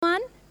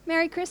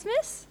Merry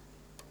Christmas.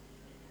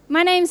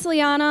 My name's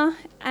Liana,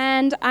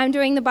 and I'm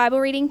doing the Bible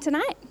reading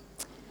tonight.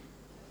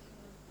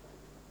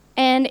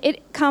 And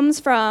it comes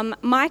from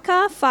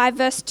Micah 5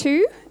 verse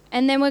 2,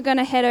 and then we're going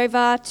to head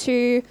over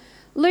to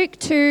Luke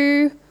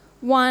 2,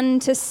 1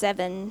 to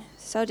 7.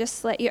 So I'll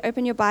just let you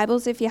open your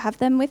Bibles if you have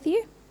them with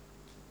you.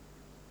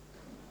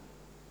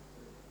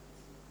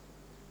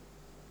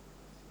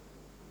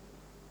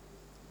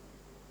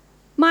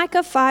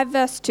 Micah 5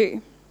 verse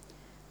 2.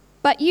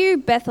 But you,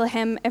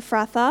 Bethlehem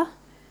Ephrathah,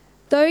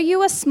 though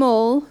you are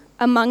small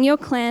among the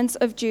clans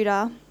of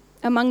Judah,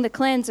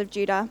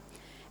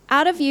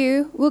 out of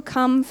you will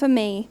come for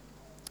me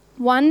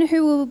one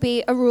who will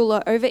be a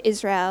ruler over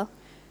Israel,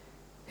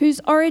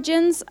 whose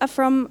origins are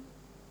from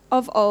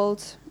of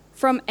old,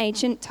 from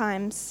ancient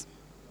times.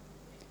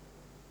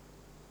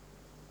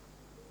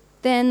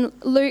 Then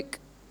Luke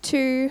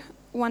 2,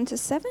 1 to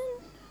 7.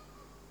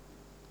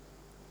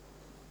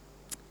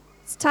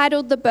 It's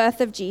titled The Birth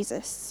of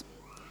Jesus.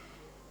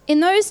 In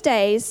those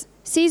days,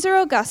 Caesar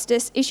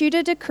Augustus issued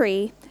a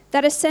decree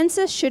that a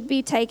census should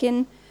be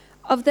taken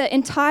of the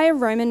entire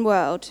Roman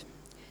world.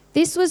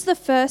 This was the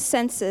first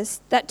census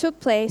that took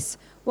place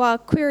while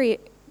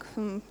Quirinius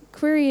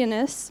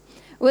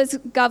was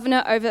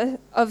governor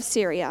of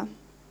Syria.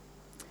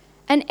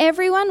 And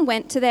everyone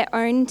went to their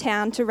own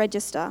town to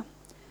register.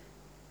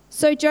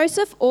 So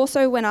Joseph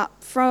also went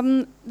up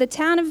from the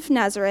town of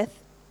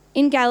Nazareth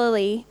in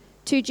Galilee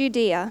to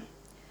Judea,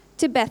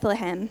 to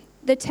Bethlehem,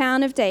 the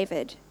town of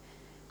David,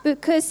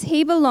 because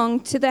he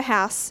belonged to the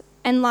house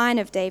and line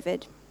of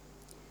David.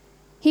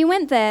 He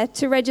went there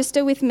to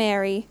register with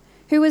Mary,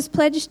 who was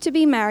pledged to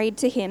be married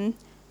to him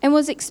and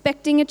was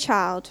expecting a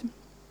child.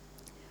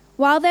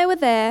 While they were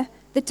there,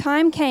 the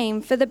time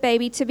came for the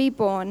baby to be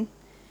born,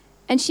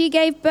 and she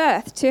gave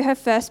birth to her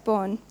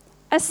firstborn,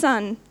 a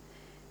son.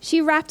 She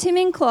wrapped him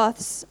in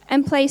cloths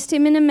and placed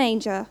him in a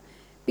manger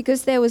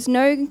because there was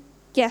no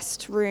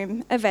guest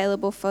room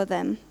available for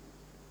them.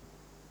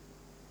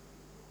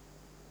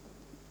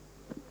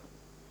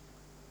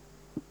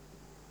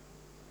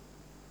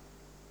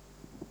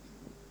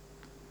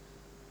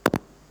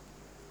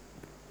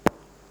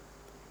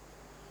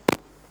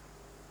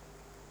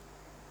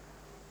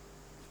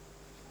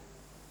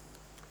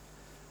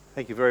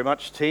 Thank you very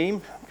much,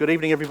 team. Good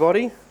evening,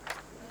 everybody.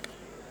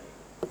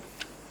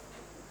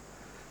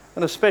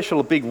 And a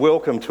special big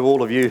welcome to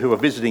all of you who are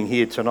visiting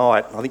here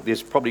tonight. I think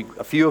there's probably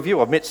a few of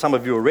you. I've met some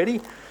of you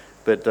already,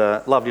 but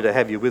lovely to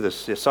have you with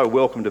us. You're so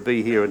welcome to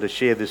be here and to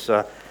share this,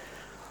 I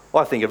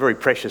think, a very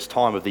precious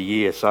time of the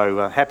year.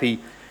 So happy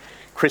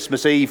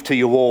Christmas Eve to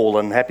you all,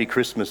 and happy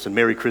Christmas and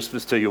Merry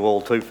Christmas to you all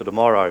too for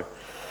tomorrow.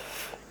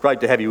 Great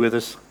to have you with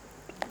us,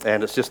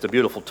 and it's just a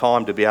beautiful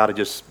time to be able to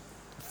just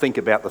think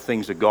about the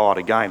things of God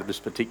again at this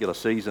particular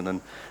season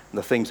and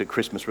the things that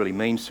Christmas really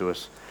means to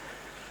us.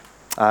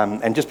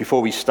 And just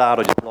before we start,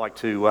 I'd just like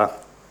to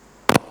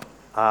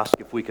ask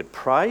if we could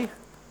pray,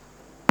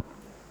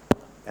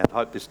 and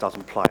hope this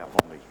doesn't play up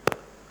on me.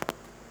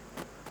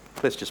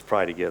 Let's just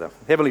pray together.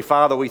 Heavenly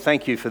Father, we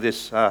thank you for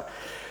this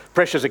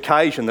precious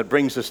occasion that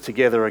brings us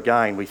together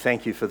again. We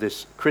thank you for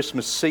this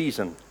Christmas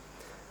season,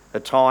 a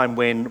time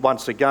when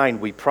once again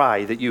we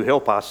pray that you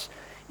help us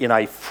in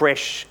a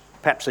fresh,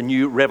 perhaps a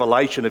new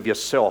revelation of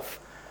yourself.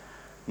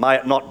 May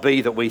it not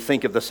be that we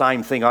think of the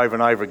same thing over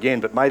and over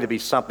again, but may there be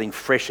something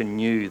fresh and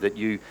new that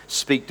you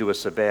speak to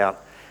us about.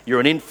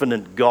 You're an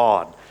infinite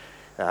God.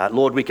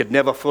 Lord, we could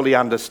never fully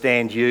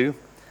understand you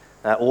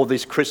or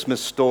this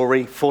Christmas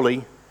story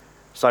fully.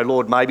 So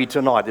Lord, maybe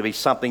tonight there'll be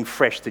something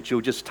fresh that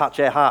you'll just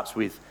touch our hearts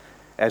with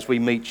as we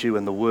meet you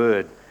in the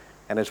Word,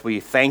 and as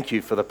we thank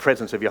you for the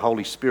presence of your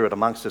Holy Spirit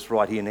amongst us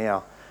right here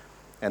now,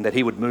 and that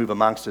he would move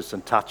amongst us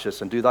and touch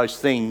us and do those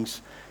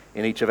things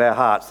in each of our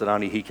hearts that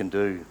only he can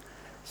do.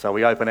 So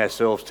we open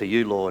ourselves to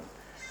you, Lord.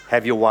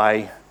 Have your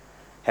way,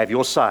 have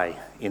your say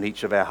in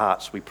each of our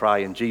hearts, we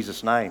pray in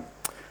Jesus' name.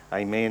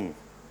 Amen.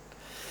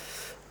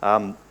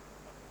 Well,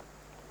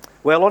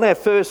 on our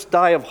first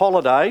day of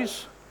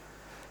holidays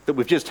that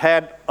we've just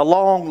had a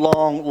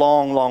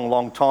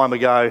long time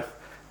ago,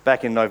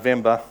 back in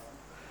November,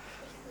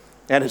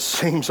 and it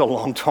seems a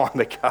long time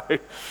ago,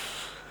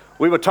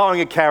 we were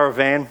towing a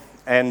caravan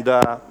and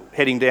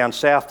heading down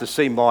south to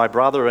see my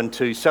brother and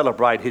to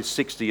celebrate his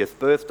 60th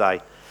birthday.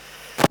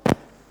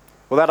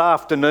 Well, that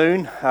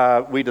afternoon,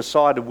 we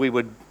decided we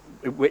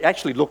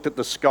actually looked at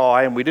the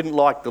sky, and we didn't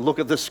like the look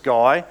of the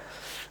sky,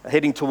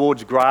 heading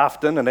towards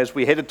Grafton. And as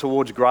we headed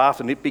towards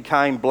Grafton, it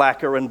became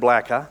blacker and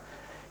blacker,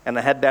 and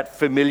it had that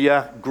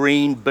familiar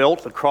green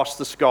belt across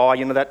the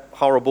sky, that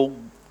horrible,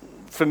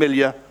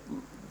 familiar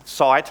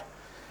sight.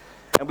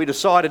 And we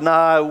decided,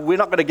 no, we're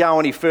not going to go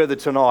any further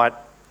tonight.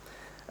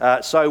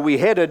 So we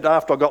headed,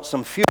 after I got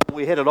some fuel,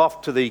 we headed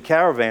off to the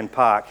caravan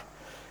park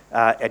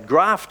at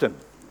Grafton.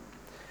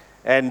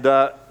 And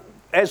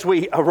as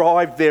we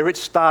arrived there, it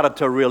started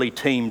to really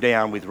teem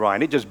down with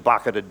rain. It just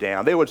bucketed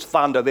down. There was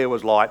thunder, there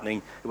was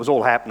lightning, it was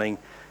all happening.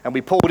 And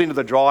we pulled into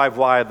the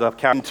driveway of the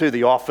caravan to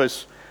the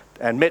office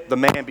and met the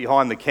man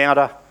behind the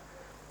counter.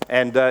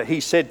 And he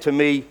said to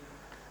me,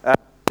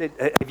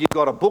 have you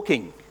got a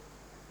booking?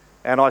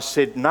 And I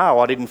said, no,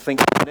 I didn't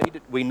think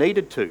we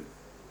needed to.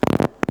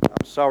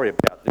 I'm sorry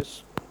about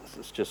this. This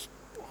is just...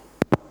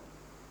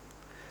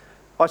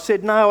 I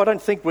said, no, I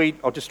don't think we...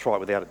 I'll just try it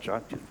without it,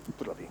 Joe. Just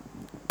put it up here.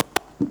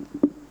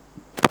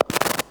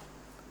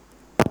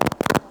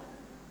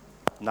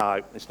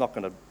 No, it's not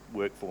going to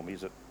work for me,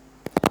 is it?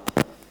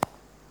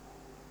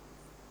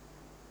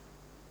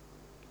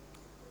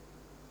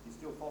 You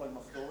still following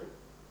my story?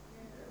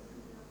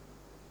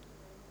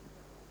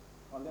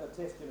 I'm going to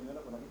test you in a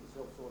minute when I get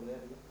myself sorted out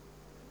here.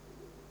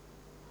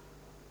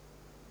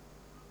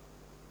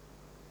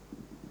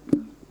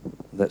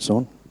 That's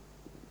on.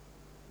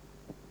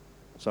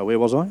 So where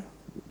was I?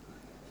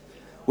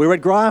 We're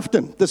at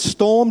Grafton. The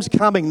storm's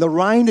coming. The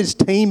rain is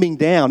teeming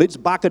down. It's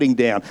bucketing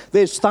down.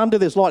 There's thunder,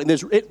 there's lightning.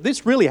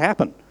 This really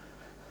happened.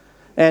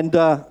 And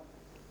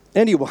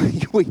anyway,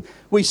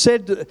 we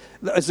said,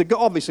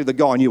 obviously the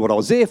guy knew what I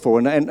was there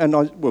for,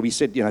 we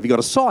said, have you got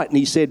a site? And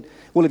he said,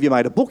 well, have you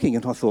made a booking?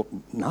 And I thought,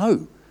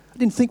 no, I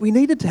didn't think we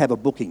needed to have a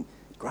booking.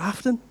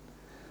 Grafton?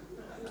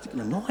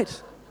 Particular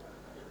night.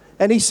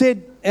 And he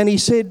said,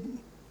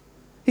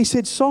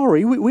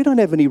 sorry, we don't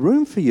have any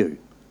room for you.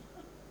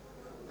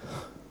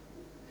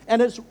 And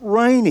it's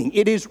raining.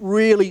 It is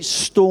really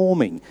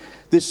storming.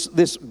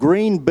 This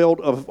green belt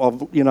of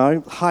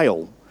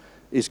hail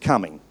is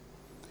coming.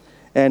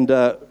 And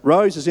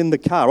Rose is in the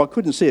car. I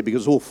couldn't see it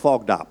because it was all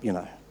fogged up,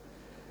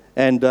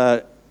 And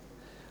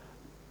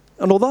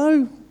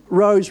although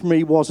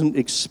Rosemary wasn't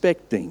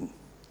expecting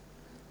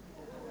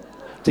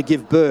to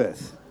give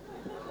birth,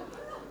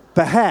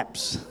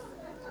 perhaps,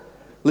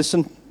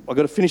 listen, I've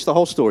got to finish the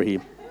whole story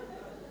here.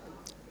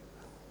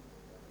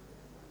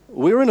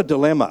 We're in a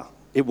dilemma.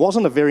 It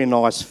wasn't a very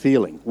nice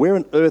feeling. Where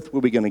on earth were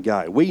we going to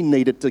go? We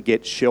needed to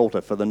get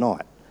shelter for the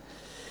night.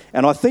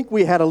 And I think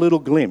we had a little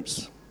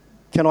glimpse.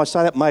 Can I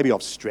say that? Maybe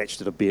I've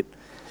stretched it a bit.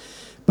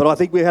 But I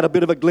think we had a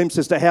bit of a glimpse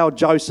as to how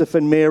Joseph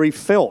and Mary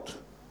felt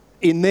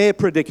in their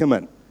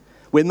predicament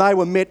when they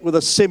were met with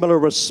a similar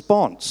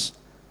response.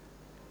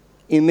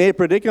 In their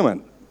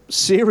predicament,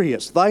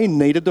 serious. They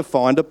needed to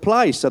find a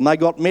place and they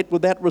got met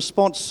with that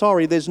response,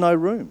 sorry, there's no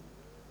room.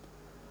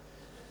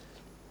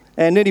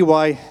 And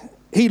anyway,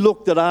 he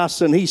looked at us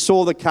and he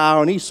saw the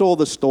car and he saw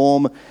the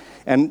storm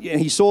and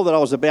he saw that I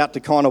was about to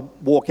kind of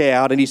walk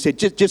out and he said,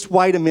 just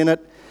wait a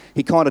minute.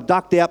 He kind of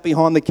ducked out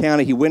behind the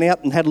counter. He went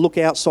out and had a look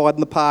outside in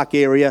the park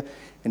area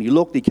and he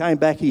looked, he came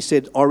back, he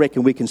said, I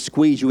reckon we can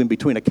squeeze you in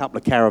between a couple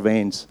of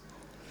caravans.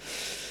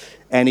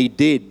 And he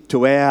did.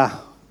 To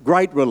our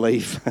great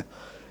relief,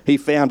 he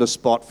found a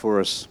spot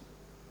for us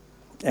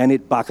and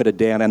it bucketed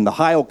down and the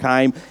hail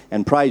came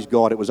and praise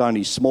God, it was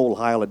only small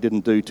hail. It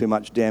didn't do too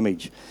much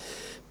damage.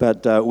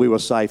 But we were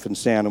safe and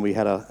sound and we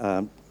had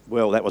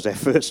that was our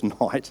first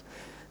night.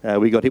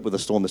 We got hit with a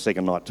storm the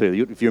second night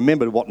too. If you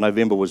remember what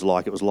November was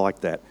like, it was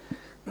like that.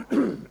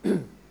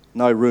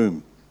 No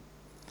room.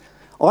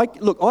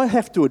 I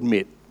have to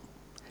admit,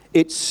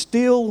 it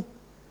still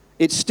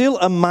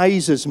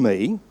amazes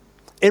me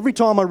every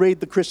time I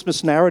read the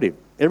Christmas narrative,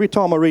 every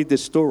time I read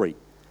this story.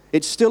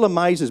 It still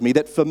amazes me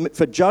that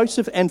for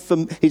Joseph and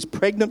for his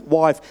pregnant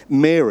wife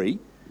Mary,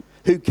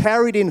 who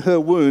carried in her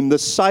womb the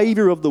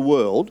Saviour of the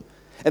world,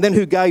 and then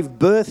who gave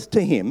birth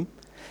to him,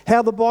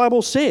 how the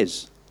Bible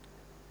says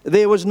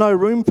there was no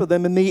room for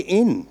them in the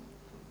inn.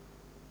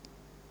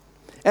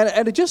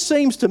 And it just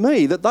seems to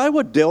me that they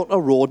were dealt a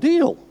raw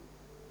deal.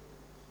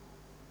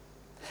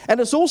 And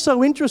it's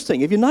also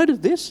interesting, have you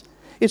noted this?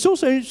 It's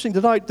also interesting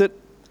to note that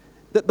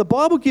the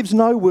Bible gives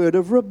no word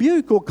of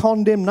rebuke or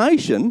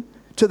condemnation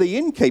to the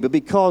innkeeper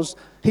because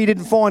he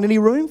didn't find any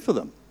room for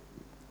them.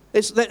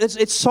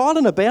 It's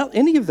silent about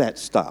any of that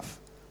stuff.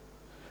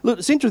 Look,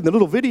 it's interesting, the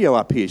little video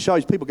up here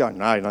shows people going,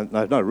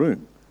 no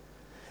room.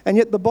 And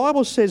yet the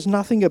Bible says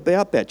nothing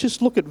about that.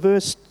 Just look at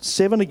verse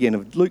 7 again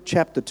of Luke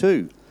chapter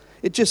 2.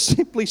 It just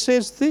simply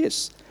says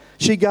this.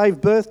 She gave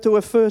birth to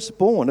her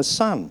firstborn, a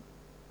son.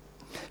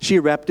 She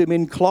wrapped him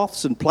in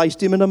cloths and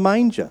placed him in a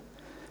manger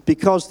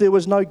because there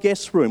was no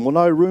guest room or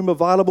no room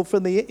available for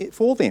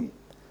them.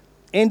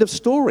 End of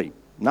story.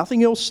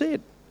 Nothing else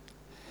said.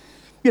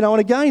 And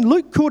again,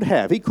 Luke could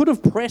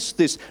have pressed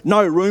this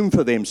no room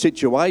for them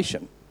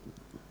situation.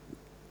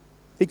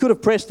 He could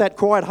have pressed that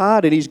quite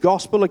hard in his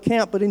gospel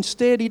account, but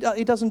instead he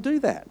doesn't do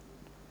that.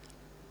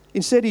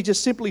 Instead, he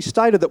just simply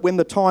stated that when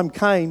the time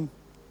came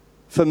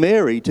for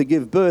Mary to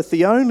give birth,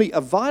 the only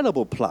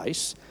available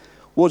place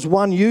was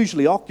one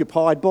usually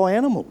occupied by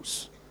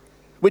animals,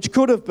 which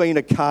could have been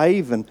a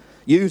cave and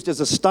used as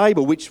a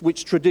stable,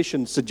 which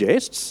tradition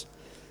suggests,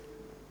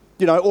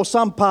 or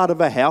some part of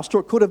a house,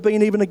 or it could have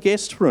been even a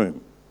guest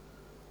room.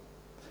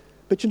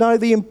 But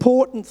the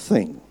important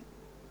thing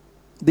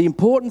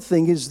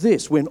is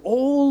this: when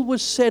all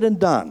was said and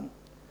done,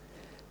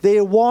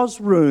 there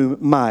was room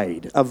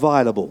made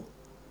available.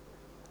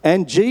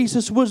 And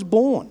Jesus was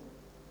born.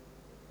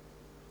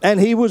 And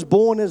he was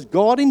born as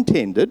God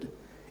intended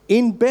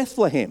in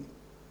Bethlehem.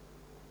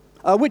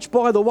 Which,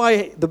 by the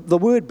way, the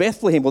word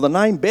Bethlehem, or the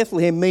name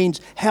Bethlehem,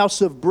 means house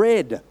of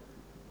bread.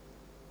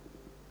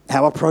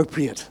 How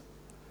appropriate.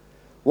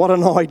 What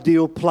an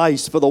ideal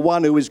place for the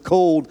one who is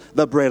called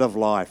the bread of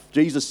life.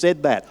 Jesus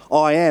said that,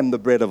 I am the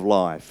bread of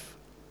life.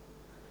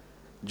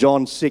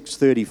 John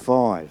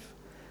 6:35.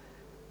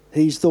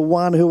 He's the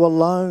one who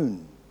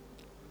alone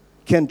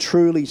can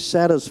truly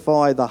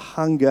satisfy the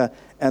hunger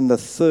and the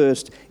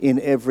thirst in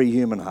every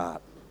human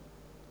heart.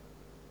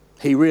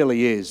 He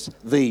really is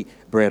the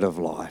bread of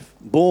life,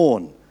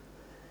 born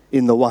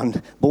in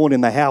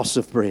the house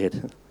of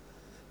bread.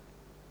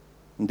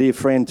 And dear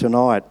friend,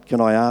 tonight, can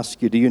I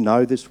ask you, do you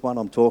know this one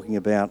I'm talking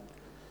about?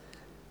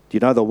 Do you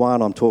know the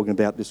one I'm talking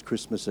about this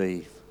Christmas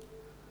Eve?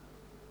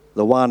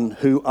 The one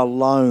who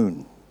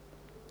alone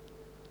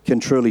can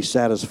truly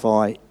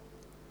satisfy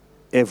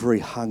every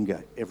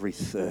hunger, every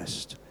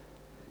thirst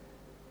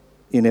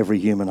in every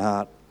human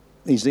heart.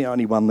 He's the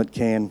only one that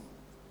can.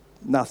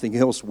 Nothing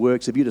else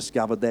works. Have you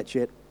discovered that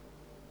yet?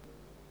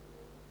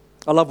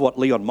 I love what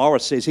Leon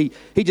Morris says. He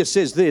just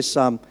says this.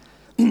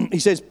 He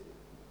says,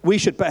 we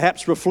should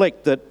perhaps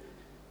reflect that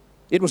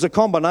it was a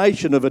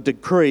combination of a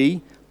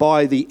decree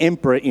by the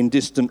emperor in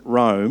distant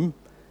Rome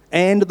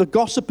and the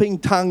gossiping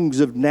tongues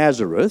of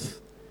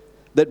Nazareth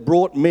that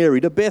brought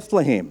Mary to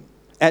Bethlehem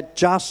at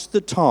just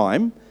the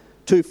time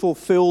to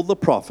fulfill the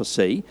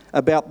prophecy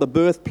about the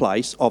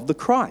birthplace of the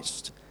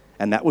Christ.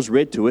 And that was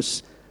read to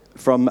us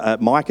from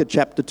Micah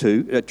chapter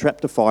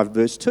 5,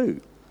 verse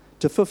 2,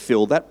 to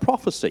fulfill that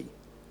prophecy.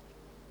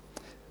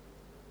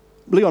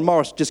 Leon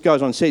Morris just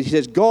goes on and says, he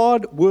says,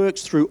 God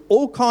works through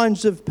all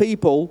kinds of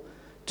people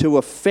to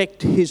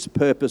effect his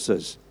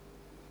purposes.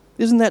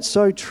 Isn't that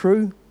so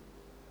true?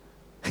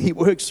 He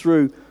works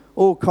through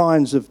all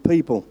kinds of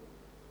people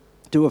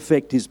to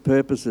effect his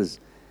purposes.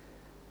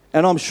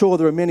 And I'm sure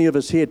there are many of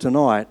us here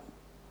tonight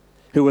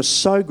who are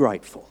so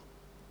grateful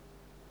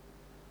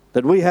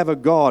that we have a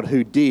God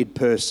who did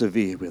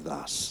persevere with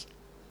us,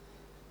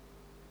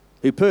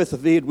 who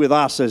persevered with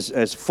us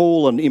as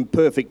fallen,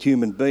 imperfect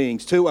human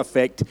beings to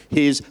effect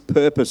his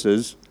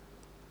purposes,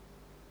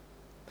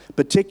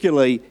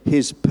 particularly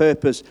his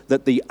purpose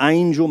that the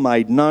angel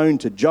made known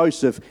to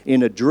Joseph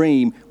in a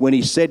dream when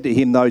he said to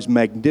him those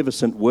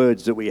magnificent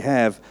words that we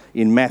have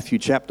in Matthew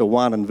chapter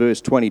 1 and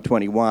verse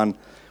 20-21.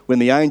 When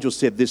the angel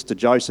said this to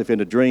Joseph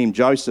in a dream,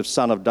 Joseph,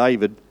 son of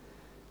David,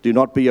 do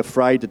not be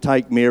afraid to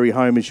take Mary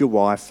home as your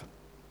wife,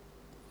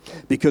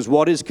 because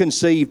what is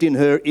conceived in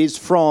her is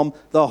from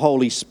the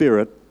Holy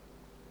Spirit.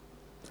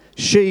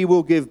 She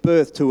will give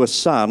birth to a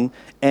son,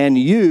 and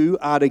you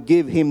are to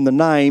give him the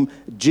name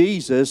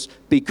Jesus,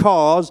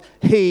 because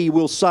he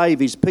will save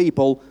his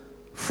people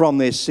from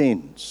their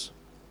sins.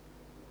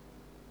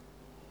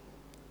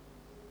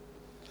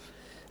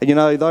 And you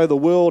know, though the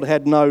world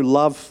had no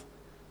love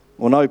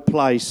or no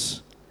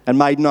place and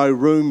made no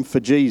room for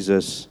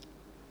Jesus,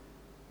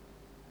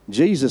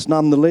 Jesus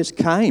nonetheless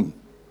came.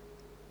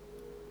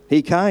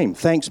 He came.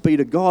 Thanks be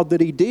to God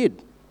that he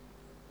did.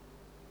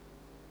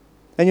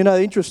 And you know,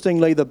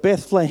 interestingly, the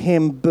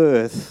Bethlehem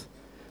birth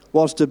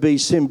was to be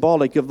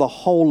symbolic of the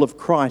whole of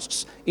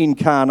Christ's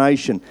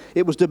incarnation.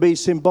 It was to be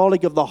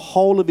symbolic of the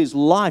whole of his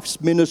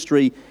life's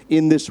ministry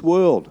in this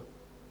world.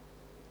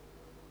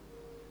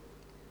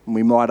 And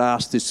we might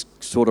ask this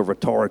sort of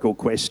rhetorical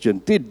question,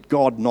 did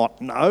God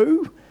not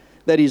know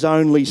that his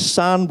only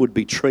son would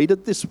be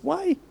treated this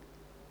way?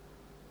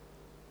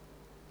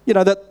 You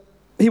know, that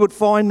he would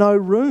find no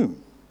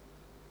room.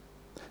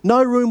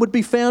 No room would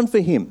be found for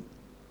him.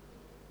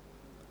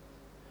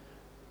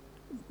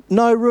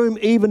 No room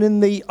even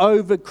in the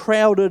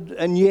overcrowded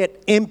and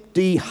yet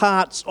empty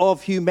hearts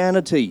of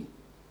humanity.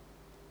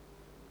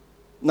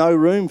 No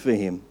room for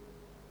him.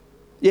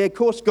 Yeah, of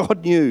course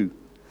God knew.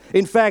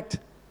 In fact,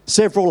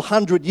 several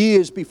hundred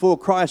years before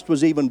Christ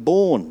was even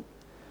born,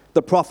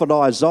 the prophet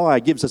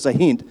Isaiah gives us a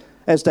hint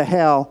as to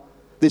how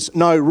this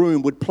no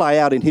room would play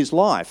out in his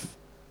life.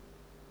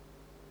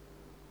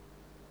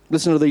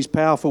 Listen to these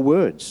powerful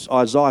words.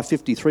 Isaiah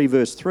 53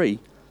 verse 3,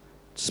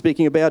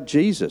 speaking about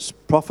Jesus,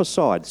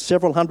 prophesied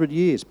several hundred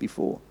years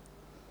before.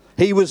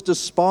 He was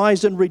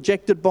despised and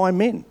rejected by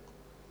men,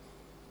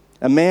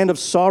 a man of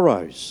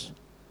sorrows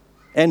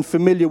and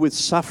familiar with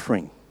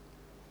suffering.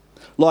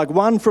 Like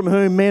one from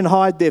whom men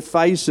hide their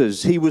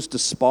faces, he was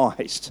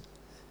despised.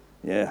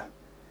 Yeah.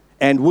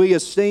 And we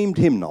esteemed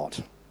him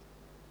not.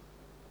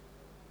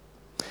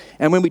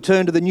 And when we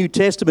turn to the New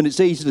Testament,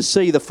 it's easy to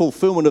see the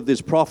fulfillment of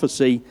this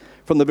prophecy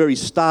from the very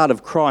start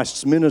of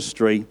Christ's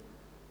ministry,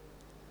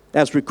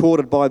 as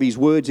recorded by these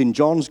words in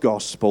John's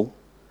Gospel.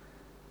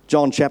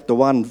 John chapter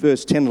 1,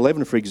 verse 10 and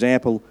 11, for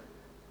example.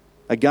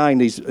 Again,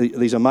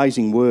 these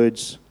amazing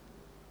words.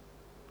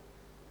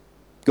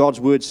 God's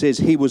word says,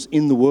 he was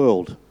in the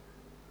world.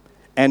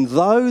 And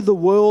though the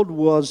world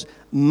was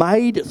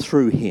made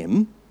through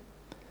him,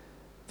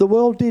 the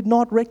world did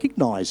not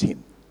recognize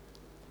him.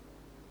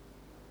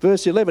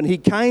 Verse 11, he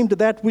came to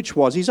that which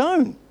was his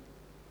own,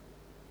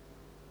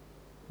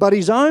 but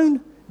his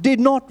own did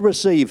not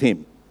receive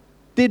him.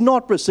 Did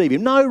not receive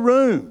him. No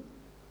room.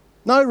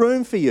 No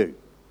room for you.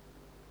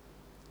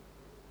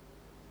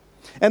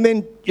 And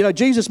then, you know,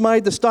 Jesus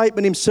made the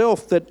statement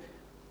himself that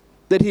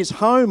his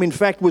home, in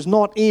fact, was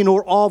not in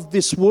or of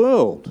this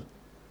world.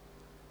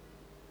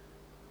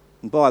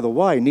 And by the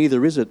way,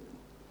 neither is it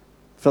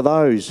for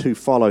those who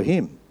follow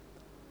him.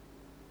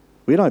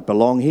 We don't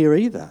belong here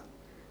either.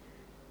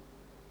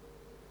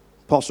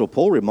 Apostle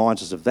Paul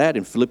reminds us of that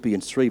in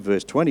Philippians 3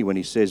 verse 20 when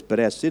he says, but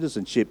our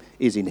citizenship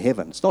is in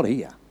heaven. It's not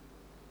here.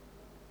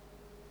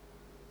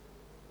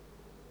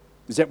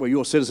 Is that where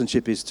your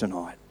citizenship is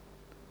tonight?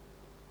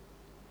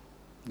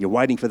 You're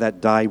waiting for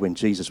that day when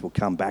Jesus will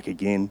come back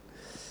again.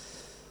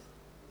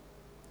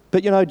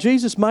 But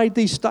Jesus made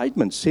these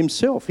statements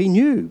himself. He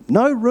knew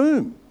no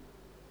room.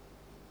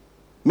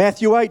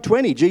 Matthew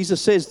 8:20,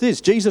 Jesus says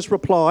this. Jesus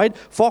replied,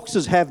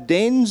 foxes have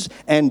dens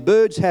and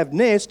birds have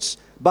nests,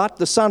 but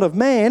the Son of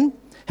Man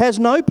has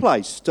no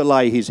place to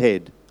lay his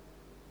head.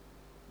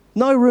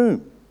 No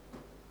room.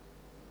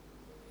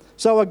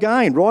 So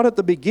again, right at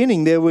the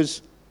beginning, there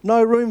was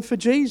no room for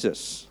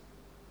Jesus.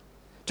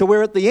 To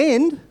where at the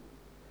end,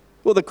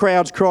 the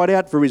crowds cried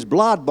out for his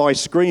blood by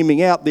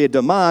screaming out their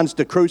demands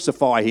to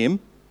crucify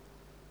him.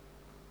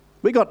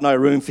 We got no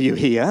room for you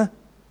here.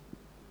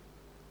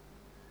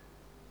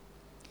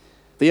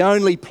 The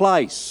only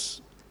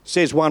place,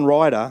 says one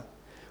writer,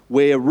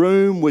 where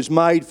room was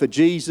made for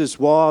Jesus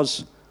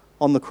was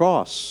on the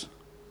cross.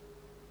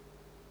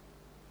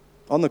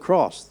 On the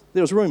cross.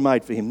 There was room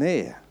made for him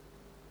there.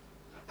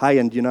 Hey,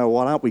 and you know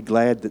what? Aren't we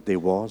glad that there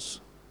was?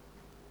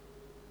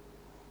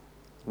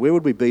 Where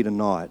would we be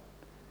tonight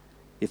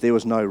if there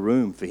was no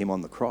room for him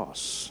on the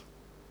cross?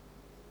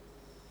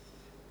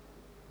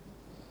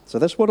 So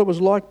that's what it was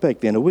like back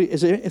then.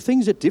 Are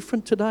things are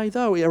different today,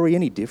 though? Are we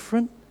any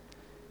different?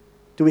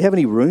 Do we have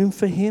any room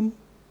for him?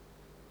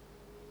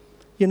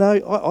 I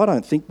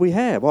don't think we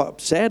have.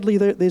 Sadly,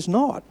 there's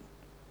not.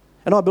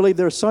 And I believe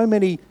there are so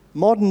many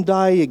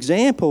modern-day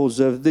examples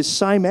of this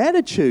same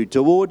attitude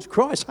towards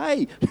Christ.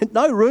 Hey,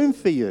 no room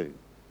for you.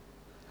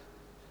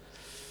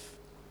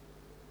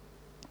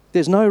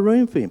 There's no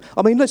room for him.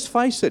 I mean, let's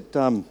face it.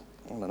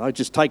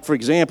 Just take, for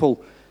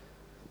example,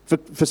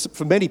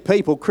 for many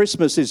people,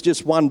 Christmas is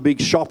just one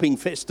big shopping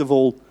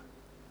festival.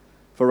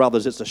 For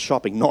others, it's a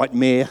shopping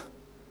nightmare.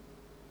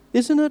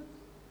 Isn't it?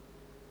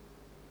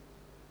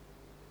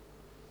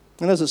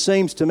 And as it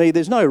seems to me,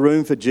 there's no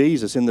room for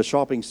Jesus in the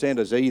shopping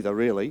centres either,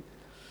 really.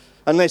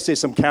 Unless there's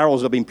some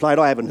carols that have been played.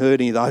 I haven't heard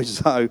any of those,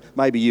 so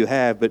maybe you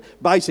have. But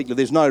basically,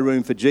 there's no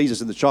room for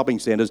Jesus in the shopping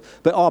centres.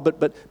 But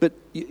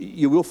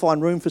you will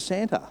find room for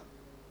Santa.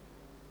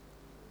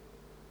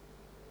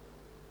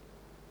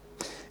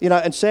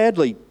 And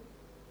sadly,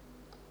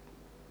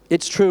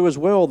 it's true as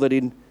well that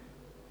in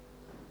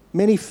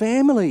many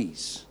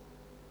families,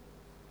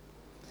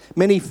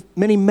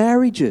 many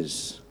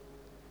marriages,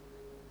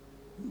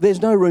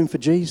 there's no room for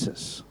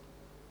Jesus.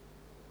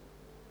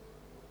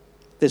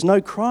 There's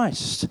no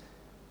Christ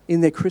in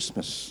their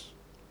Christmas.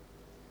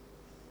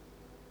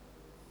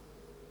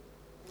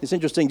 It's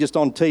interesting, just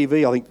on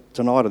TV, I think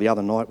tonight or the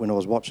other night when I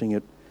was watching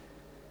it,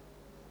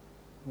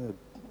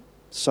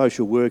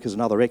 social workers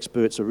and other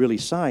experts are really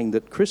saying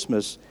that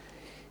Christmas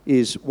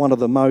is one of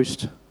the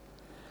most,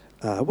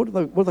 what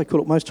do they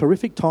call it, most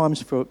horrific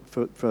times for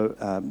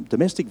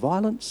domestic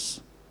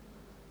violence.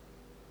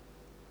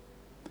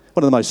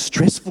 One of the most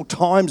stressful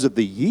times of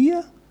the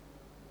year.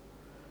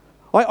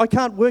 I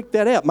can't work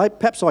that out.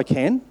 Perhaps I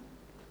can.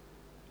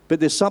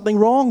 But there's something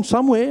wrong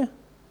somewhere.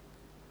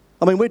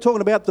 I mean, we're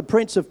talking about the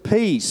Prince of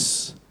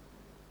Peace.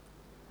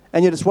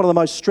 And yet it's one of the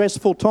most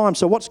stressful times.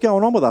 So what's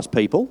going on with us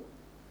people?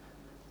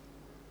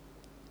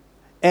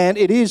 And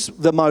it is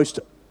the most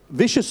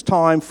vicious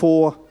time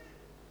for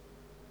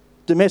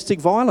domestic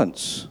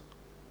violence.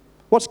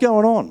 What's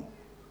going on?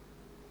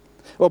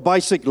 Well,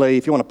 basically,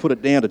 if you want to put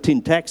it down to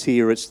tin tacks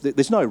here,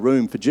 there's no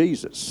room for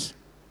Jesus.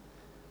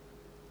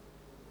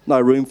 No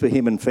room for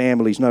him in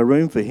families, no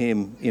room for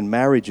him in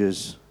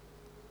marriages.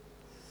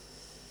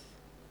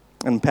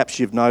 And perhaps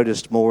you've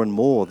noticed more and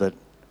more that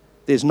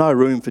there's no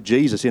room for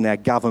Jesus in our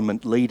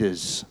government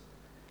leaders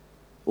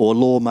or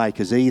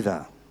lawmakers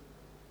either.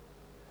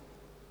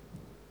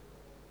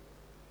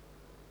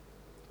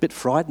 Bit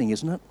frightening,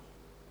 isn't it?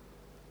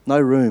 No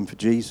room for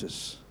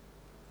Jesus.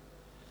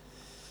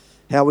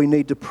 How we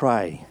need to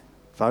pray.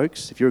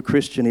 Folks, if you're a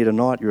Christian here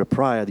tonight, you're a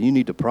prayer, then you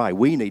need to pray.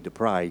 We need to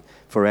pray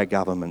for our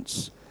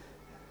governments,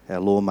 our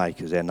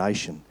lawmakers, our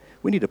nation.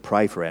 We need to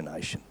pray for our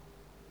nation.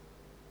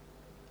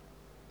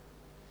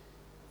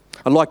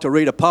 I'd like to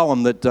read a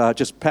poem that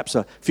just perhaps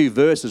a few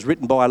verses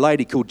written by a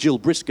lady called Jill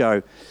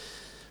Briscoe.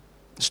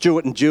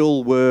 Stuart and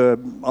Jill were,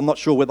 I'm not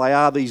sure where they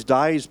are these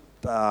days,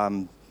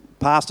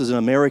 pastors in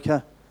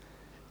America.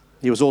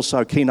 He was also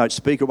a keynote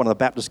speaker at one of the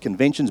Baptist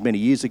conventions many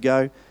years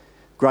ago.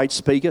 Great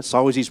speaker.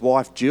 So was his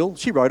wife, Jill.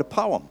 She wrote a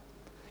poem.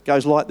 It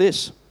goes like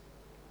this.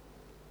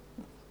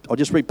 I'll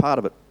just read part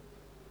of it.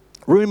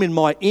 Room in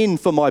my inn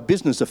for my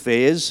business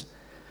affairs.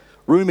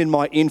 Room in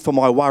my inn for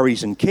my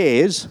worries and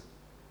cares.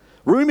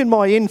 Room in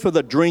my inn for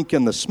the drink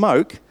and the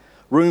smoke.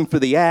 Room for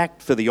the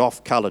act, for the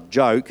off-coloured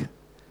joke.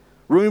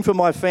 Room for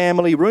my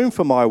family, room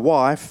for my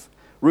wife.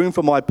 Room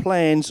for my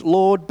plans,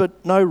 Lord,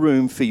 but no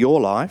room for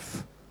your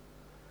life.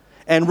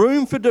 And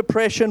room for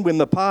depression when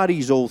the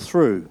party's all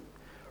through.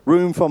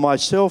 Room for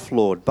myself,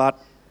 Lord,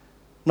 but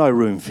no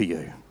room for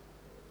you.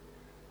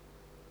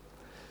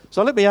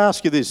 So let me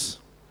ask you this.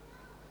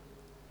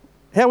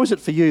 How is it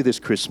for you this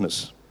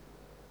Christmas?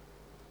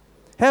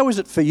 How is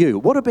it for you?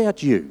 What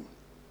about you?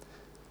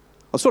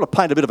 I'll sort of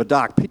paint a bit of a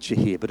dark picture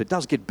here, but it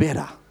does get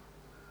better.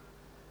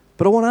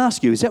 But I want to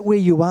ask you, is that where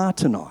you are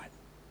tonight?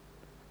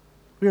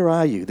 Where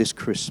are you this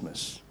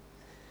Christmas?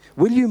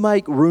 Will you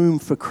make room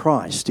for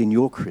Christ in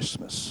your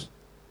Christmas?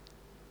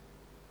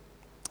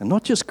 And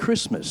not just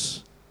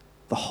Christmas,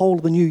 the whole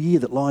of the new year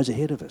that lies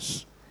ahead of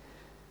us.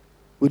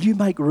 Will you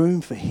make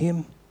room for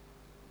Him?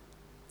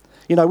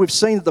 You know, we've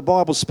seen that the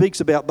Bible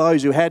speaks about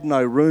those who had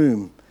no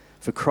room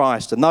for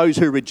Christ and those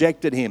who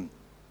rejected Him.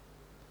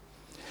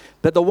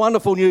 But the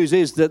wonderful news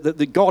is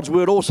that God's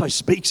Word also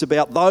speaks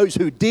about those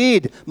who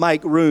did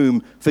make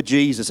room for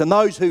Jesus and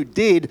those who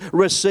did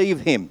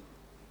receive Him.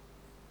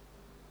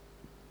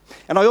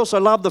 And I also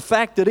love the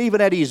fact that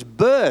even at His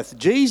birth,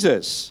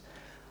 Jesus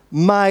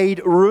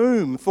made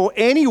room for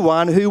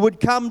anyone who would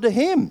come to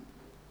Him.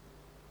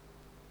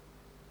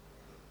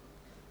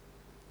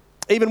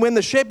 Even when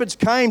the shepherds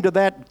came to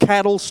that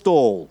cattle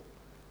stall,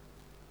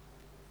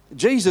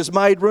 Jesus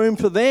made room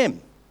for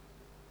them.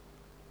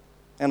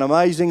 And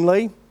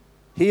amazingly,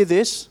 hear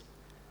this,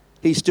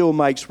 He still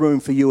makes room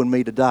for you and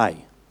me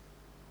today.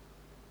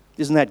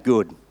 Isn't that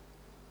good?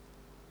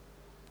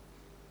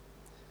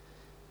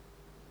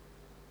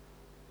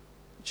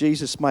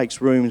 Jesus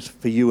makes rooms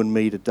for you and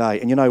me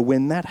today. And you know,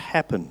 when that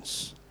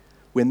happens,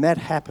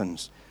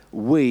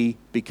 we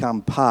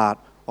become part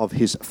of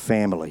His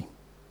family.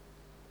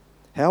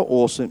 How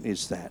awesome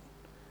is that?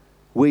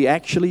 We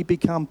actually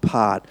become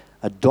part,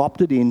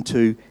 adopted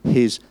into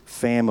His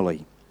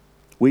family.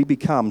 We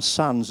become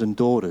sons and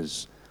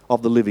daughters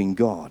of the living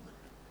God.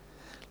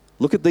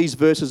 Look at these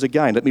verses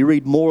again. Let me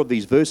read more of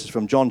these verses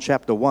from John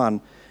chapter 1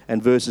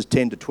 and verses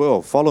 10 to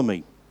 12. Follow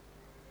me.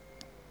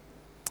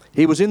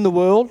 He was in the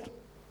world,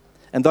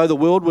 and though the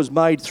world was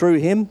made through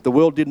Him, the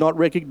world did not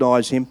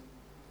recognize Him.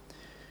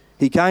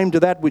 He came to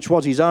that which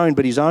was His own,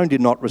 but His own did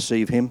not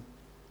receive Him.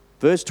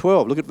 Verse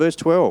 12, look at verse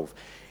 12.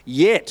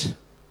 Yet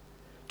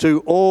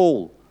to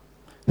all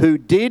who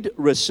did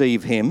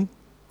receive Him,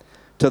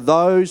 to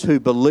those who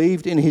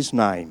believed in His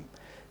name,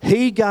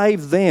 He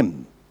gave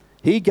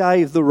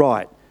the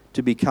right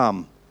to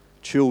become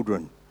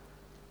children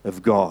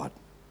of God.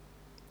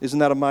 Isn't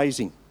that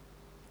amazing?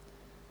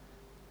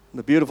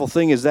 The beautiful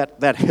thing is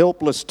that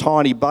helpless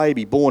tiny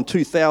baby born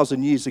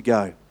 2,000 years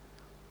ago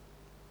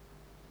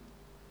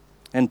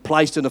and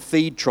placed in a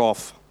feed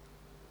trough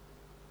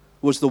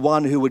was the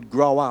one who would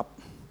grow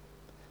up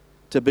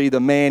to be the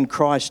man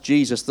Christ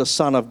Jesus, the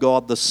Son of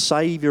God, the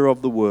Saviour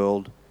of the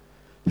world,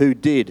 who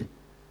did,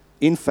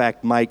 in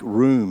fact, make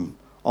room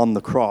on the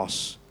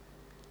cross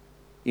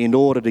in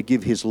order to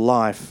give His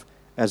life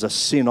as a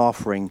sin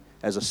offering,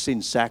 as a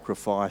sin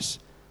sacrifice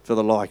for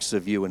the likes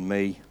of you and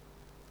me.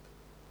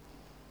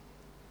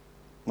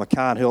 I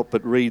can't help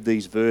but read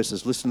these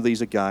verses. Listen to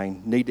these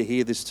again. Need to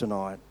hear this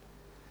tonight.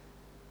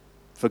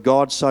 For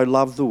God so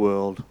loved the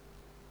world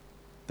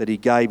that He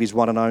gave His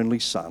one and only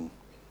Son,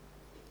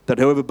 that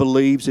whoever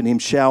believes in Him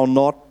shall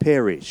not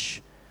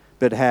perish,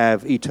 but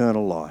have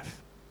eternal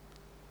life.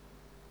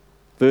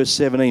 Verse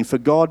 17, for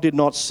God did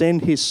not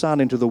send His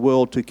Son into the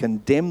world to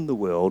condemn the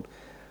world,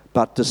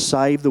 but to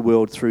save the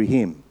world through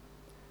Him.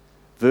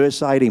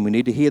 Verse 18, we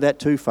need to hear that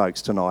too,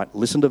 folks, tonight.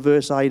 Listen to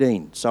verse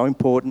 18, so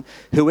important.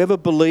 Whoever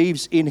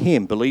believes in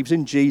Him, believes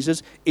in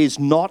Jesus, is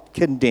not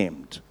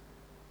condemned.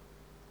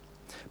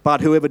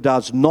 But whoever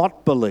does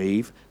not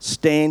believe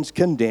stands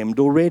condemned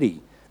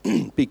already,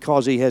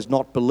 because he has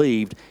not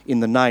believed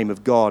in the name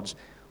of God's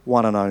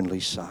one and only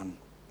Son.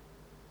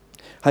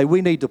 Hey,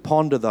 we need to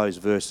ponder those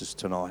verses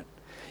tonight.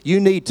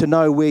 You need to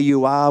know where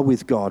you are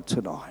with God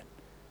tonight,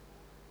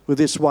 with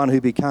this one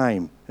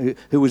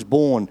who was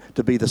born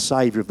to be the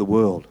Saviour of the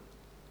world,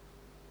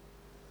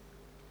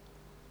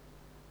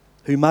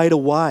 who made a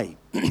way,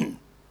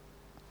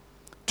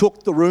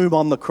 took the room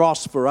on the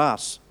cross for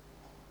us,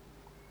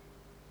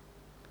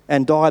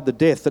 and died the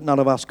death that none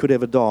of us could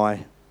ever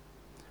die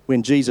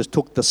when Jesus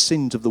took the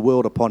sins of the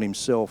world upon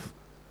Himself.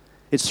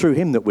 It's through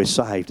Him that we're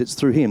saved. It's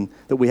through Him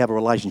that we have a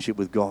relationship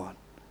with God.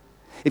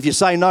 If you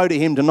say no to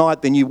Him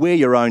tonight, then you wear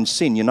your own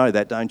sin. You know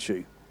that, don't you?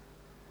 And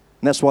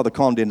that's why the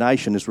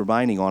condemnation is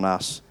remaining on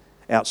us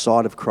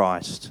outside of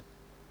Christ.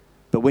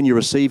 But when you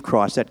receive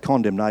Christ, that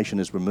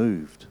condemnation is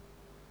removed.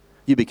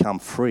 You become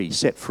free,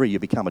 set free. You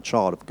become a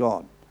child of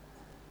God.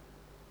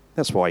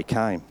 That's why He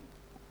came.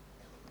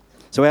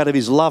 So out of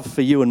His love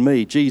for you and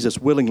me, Jesus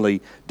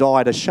willingly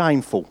died a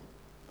shameful,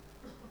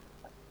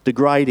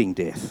 degrading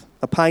death,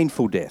 a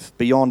painful death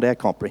beyond our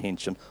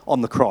comprehension on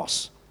the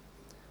cross.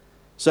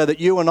 So that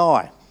you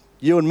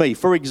and me,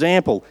 for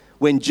example,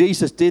 when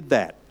Jesus did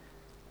that,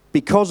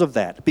 because of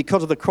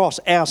the cross,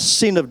 our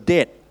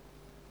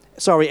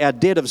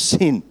debt of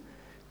sin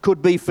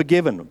could be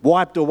forgiven,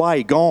 wiped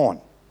away, gone.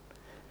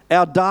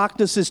 Our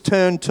darkness is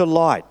turned to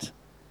light.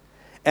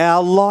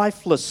 Our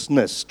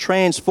lifelessness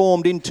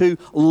transformed into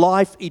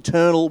life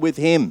eternal with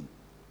Him.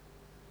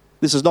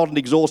 This is not an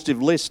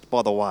exhaustive list,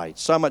 by the way.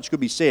 So much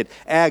could be said.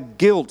 Our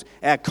guilt,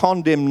 our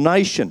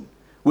condemnation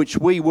which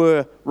we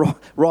were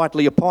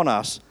rightly upon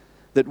us,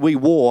 that we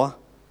wore,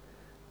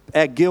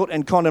 our guilt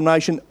and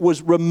condemnation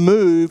was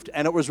removed,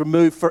 and it was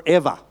removed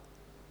forever.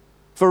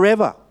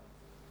 Forever.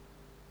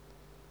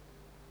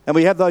 And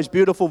we have those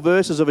beautiful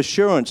verses of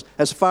assurance.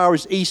 As far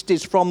as east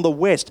is from the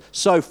west,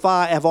 so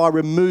far have I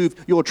removed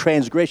your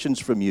transgressions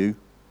from you.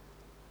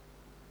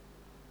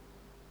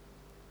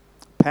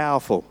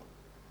 Powerful.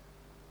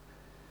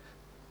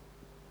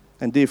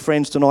 And dear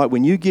friends, tonight,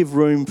 when you give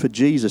room for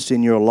Jesus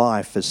in your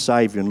life as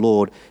Saviour and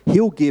Lord,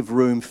 He'll give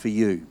room for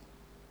you.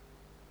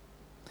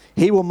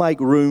 He will make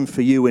room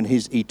for you in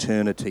His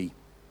eternity.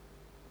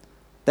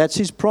 That's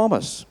His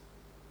promise.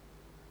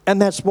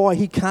 And that's why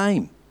He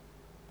came.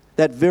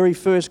 That very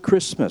first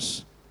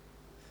Christmas.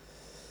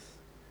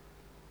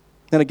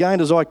 And again,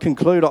 as I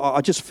conclude,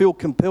 I just feel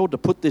compelled to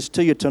put this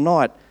to you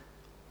tonight.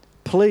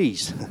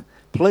 Please,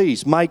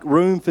 please make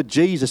room for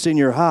Jesus in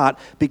your heart,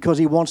 because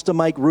He wants to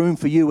make room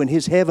for you in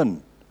His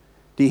heaven.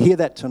 Do you hear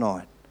that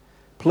tonight?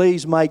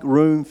 Please make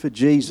room for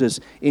Jesus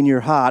in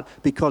your heart,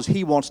 because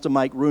He wants to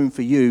make room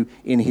for you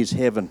in His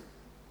heaven.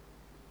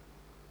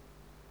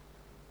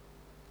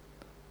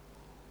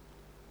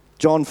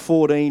 John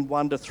 14,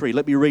 1-3.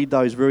 Let me read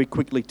those very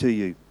quickly to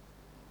you.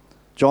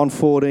 John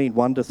 14,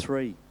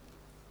 1-3.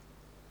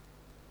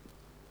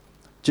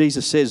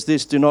 Jesus says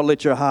this, do not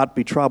let your heart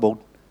be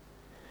troubled.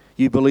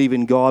 You believe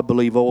in God,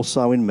 believe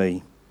also in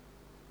me.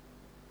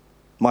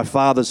 My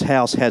Father's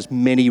house has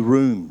many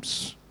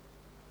rooms.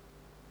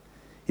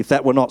 If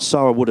that were not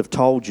so, I would have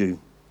told you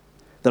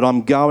that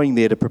I'm going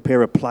there to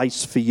prepare a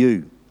place for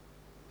you.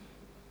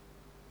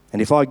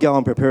 And if I go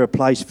and prepare a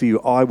place for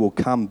you, I will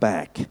come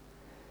back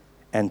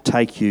and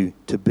take you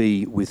to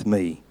be with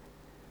me,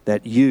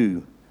 that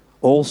you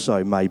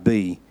also may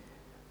be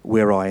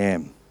where I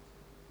am.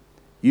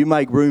 You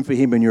make room for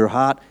Him in your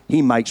heart,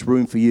 He makes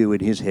room for you in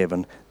His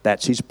heaven.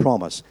 That's His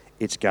promise.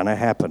 It's going to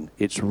happen.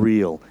 It's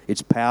real.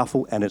 It's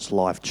powerful, and it's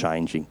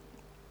life-changing.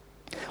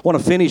 I want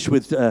to finish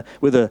with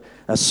a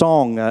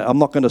song. I'm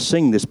not going to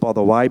sing this, by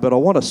the way, but I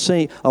want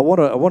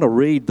to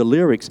read the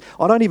lyrics.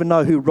 I don't even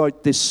know who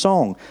wrote this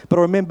song, but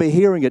I remember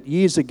hearing it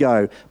years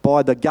ago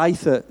by the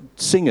Gaither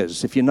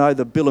singers. If you know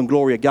the Bill and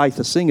Gloria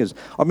Gaither singers,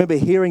 I remember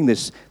hearing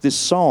this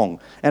song,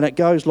 and it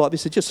goes like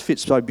this. It just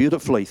fits so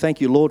beautifully. Thank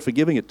you, Lord, for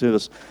giving it to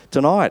us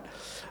tonight.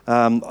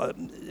 And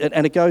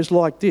it goes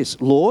like this: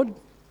 Lord,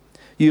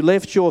 you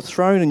left your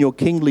throne and your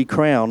kingly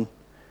crown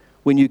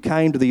when you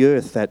came to the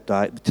earth that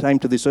day, came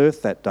to this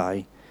earth that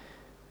day.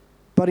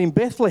 But in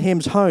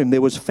Bethlehem's home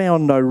there was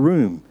found no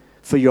room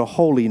for your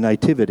holy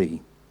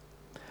nativity.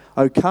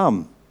 Oh,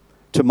 come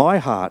to my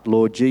heart,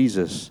 Lord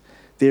Jesus.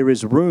 There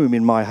is room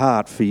in my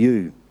heart for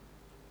you.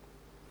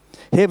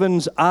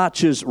 Heaven's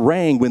arches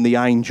rang when the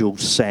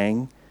angels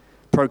sang,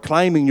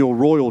 proclaiming your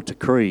royal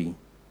decree.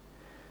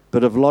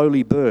 But of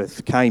lowly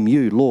birth came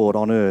you, Lord,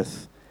 on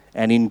earth,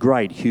 and in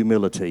great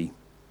humility.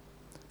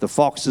 The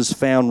foxes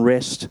found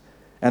rest,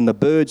 and the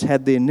birds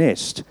had their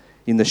nest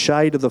in the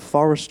shade of the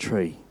forest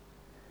tree.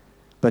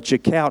 But your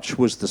couch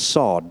was the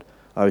sod,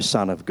 O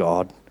Son of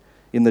God,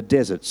 in the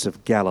deserts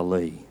of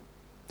Galilee.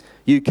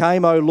 You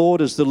came, O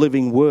Lord, as the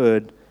living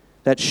word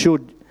that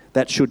should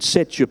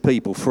set your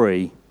people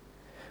free.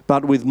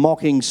 But with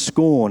mocking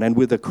scorn and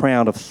with a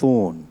crown of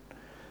thorn,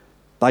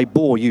 they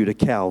bore you to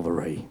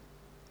Calvary.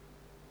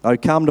 O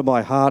come to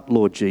my heart,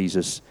 Lord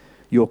Jesus.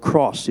 Your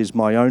cross is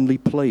my only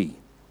plea.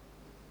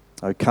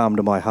 O come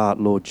to my heart,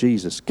 Lord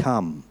Jesus,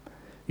 come,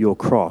 your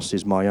cross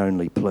is my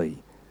only plea.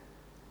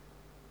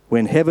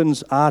 When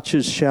heaven's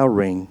arches shall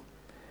ring,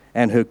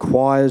 and her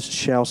choirs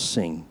shall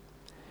sing,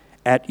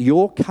 at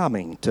your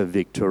coming to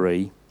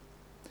victory,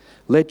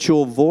 let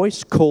your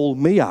voice call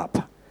me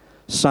up,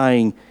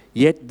 saying,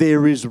 yet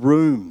there is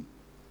room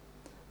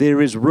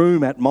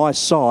at my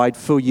side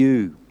for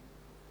you.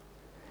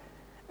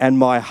 And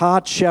my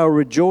heart shall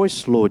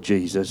rejoice, Lord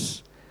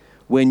Jesus,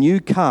 when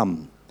you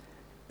come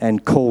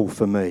and call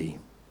for me.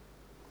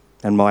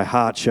 And my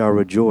heart shall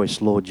rejoice,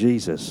 Lord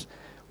Jesus,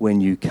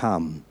 when you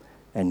come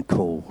and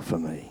call for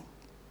me.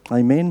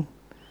 Amen.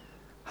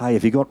 Hey,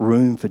 have you got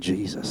room for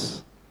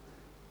Jesus?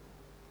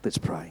 Let's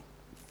pray.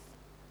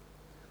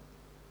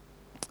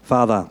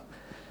 Father,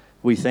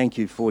 we thank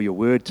you for your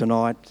word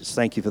tonight. Just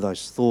thank you for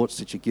those thoughts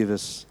that you give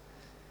us.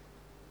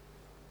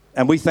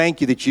 And we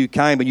thank you that you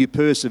came and you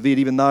persevered,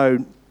 even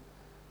though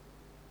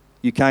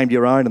you came to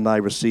your own and they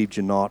received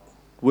you not.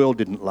 World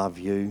didn't love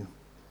you.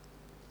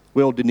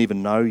 World didn't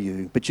even know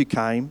you, but you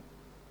came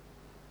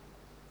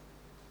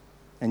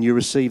and you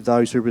received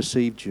those who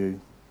received you.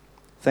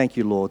 Thank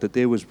you, Lord, that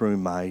there was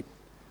room made.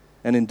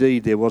 And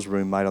indeed, there was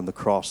room made on the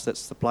cross.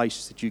 That's the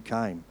place that you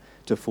came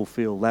to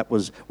fulfill. That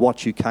was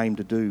what you came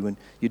to do, and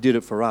you did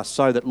it for us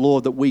so that,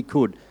 Lord, that we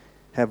could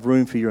have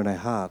room for you in our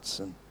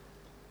hearts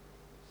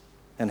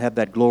and have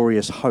that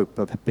glorious hope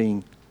of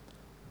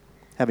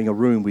having a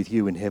room with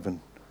you in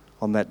heaven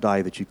on that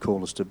day that you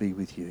call us to be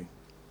with you.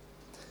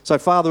 So,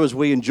 Father, as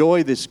we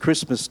enjoy this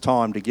Christmas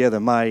time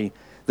together, may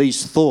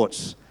these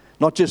thoughts,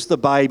 not just the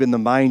babe in the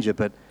manger,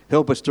 but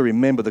help us to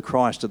remember the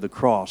Christ of the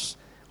cross,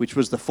 which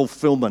was the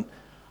fulfillment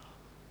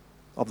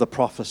of the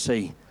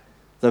prophecy,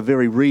 the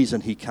very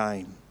reason he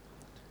came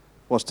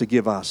was to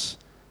give us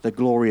the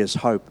glorious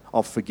hope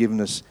of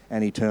forgiveness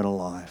and eternal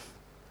life.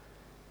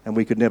 And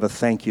we could never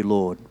thank you,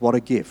 Lord. What a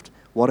gift.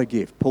 What a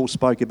gift. Paul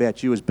spoke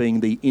about you as being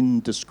the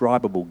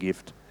indescribable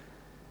gift.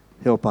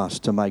 Help us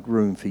to make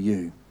room for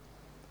you.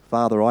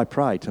 Father, I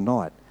pray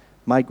tonight,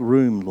 make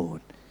room,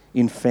 Lord,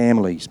 in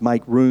families.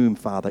 Make room,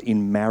 Father,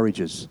 in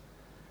marriages.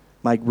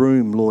 Make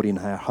room, Lord, in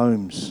our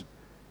homes,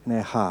 in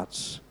our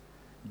hearts.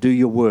 Do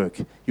your work.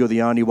 You're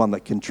the only one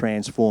that can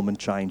transform and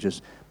change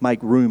us.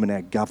 Make room in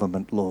our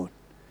government, Lord.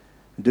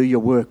 Do your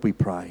work, we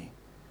pray.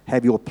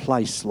 Have your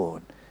place,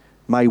 Lord.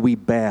 May we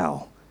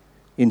bow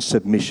in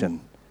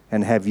submission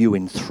and have you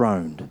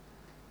enthroned.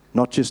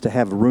 Not just to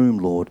have room,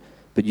 Lord,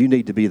 but you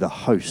need to be the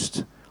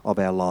host of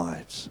our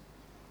lives.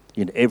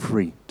 In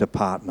every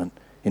department,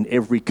 in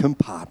every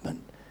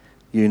compartment,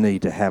 you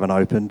need to have an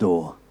open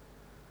door.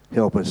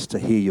 Help us to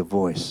hear your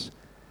voice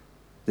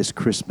this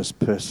Christmas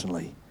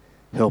personally.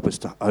 Help us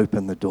to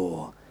open the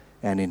door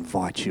and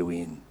invite you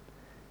in.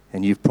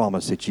 And you've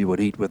promised that you would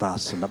eat with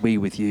us and we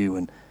with you.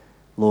 And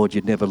Lord,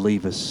 you'd never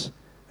leave us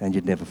and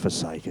you'd never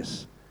forsake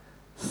us.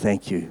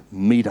 Thank you.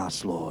 Meet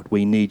us, Lord.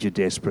 We need you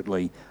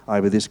desperately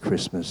over this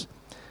Christmas.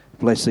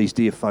 Bless these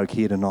dear folk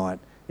here tonight.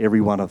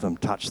 Every one of them,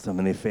 touch them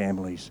and their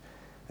families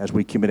as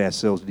we commit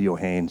ourselves to your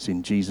hands.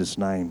 In Jesus'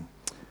 name,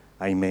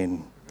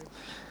 amen.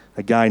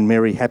 Again,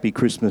 Merry, happy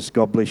Christmas.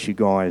 God bless you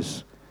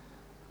guys.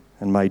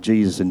 And may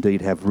Jesus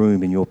indeed have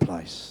room in your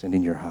place and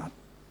in your heart.